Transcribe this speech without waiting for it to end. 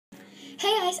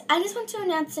Hey guys, I just want to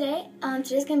announce today,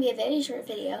 today's going to be a very short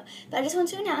video, but I just want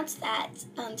to announce that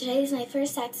today is my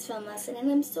first saxophone lesson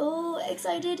and I'm so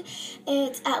excited.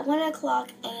 It's at 1 o'clock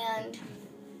and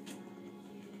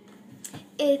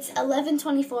it's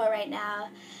 11:24 right now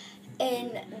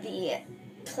in the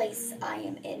place I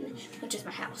am in, which is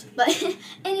my house. But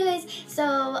anyways,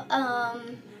 so,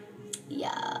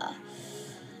 yeah.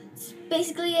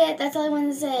 Basically it. That's all I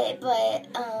wanted to say. But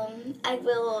I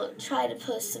will try to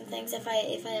post some things if I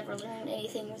ever learn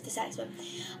anything with the saxophone.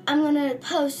 I'm gonna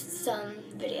post some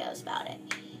videos about it.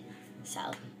 So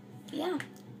yeah,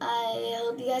 I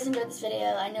hope you guys enjoyed this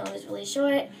video. I know it was really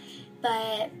short,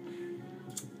 but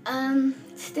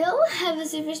still have a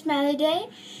super smiley day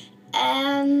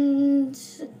and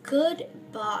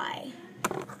goodbye.